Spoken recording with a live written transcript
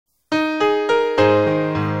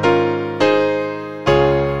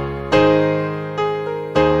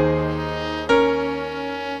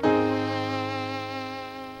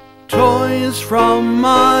is from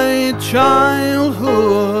my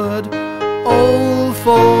childhood, old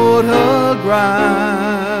photographs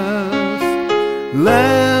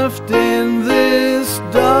left in this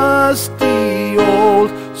dusty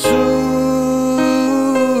old suitcase.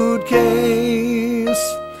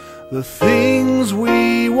 The things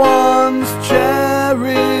we once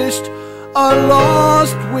cherished are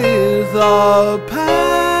lost with our past.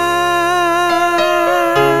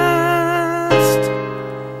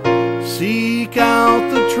 Seek out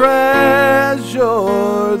the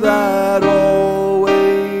treasure that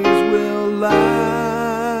always will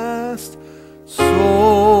last.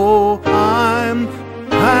 So I'm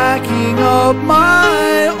packing up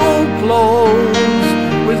my old clothes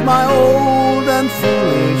with my old and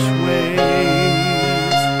foolish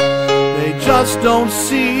ways. They just don't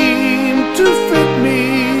seem to fit me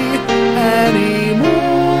anymore.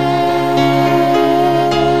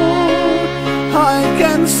 I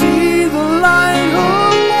can see the light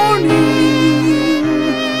of morning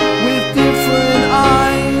with different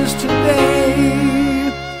eyes today,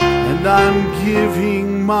 and I'm giving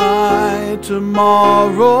my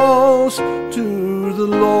tomorrows to the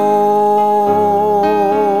Lord.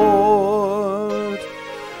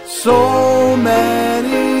 So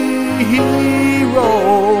many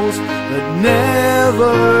heroes that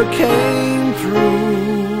never came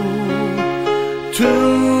through,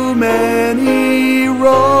 too many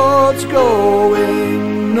roads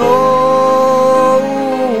going nowhere,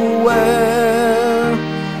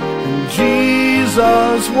 and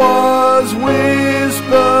Jesus was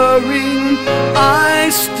whispering, I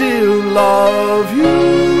still love you.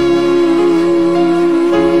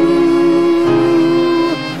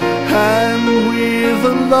 And with a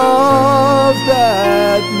love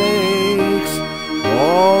that makes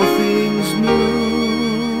all things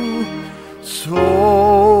new. So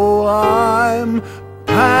I'm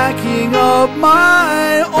packing up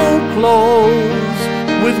my old clothes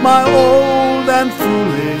with my old and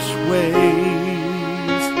foolish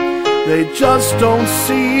ways. They just don't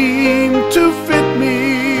seem to fit me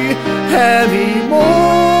anymore.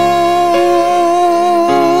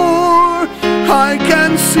 I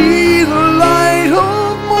can see the light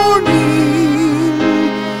of morning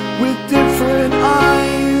with different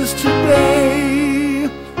eyes today,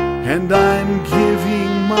 and I'm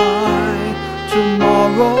giving my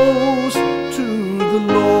tomorrows to the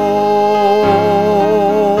Lord.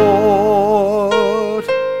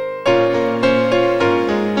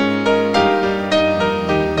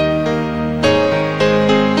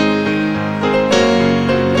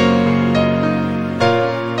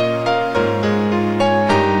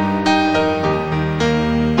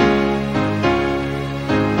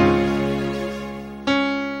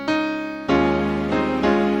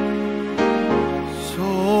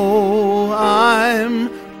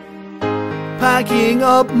 Packing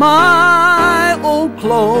up my old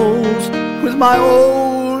clothes with my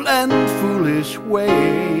old and foolish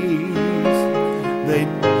ways. They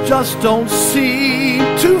just don't seem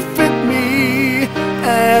to fit me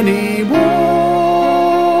anymore.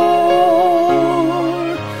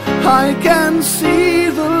 I can see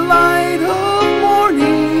the light of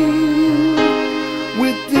morning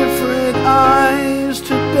with different eyes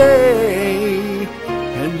today,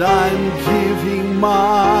 and I'm giving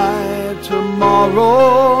my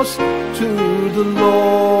tomorrows to the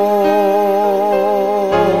Lord.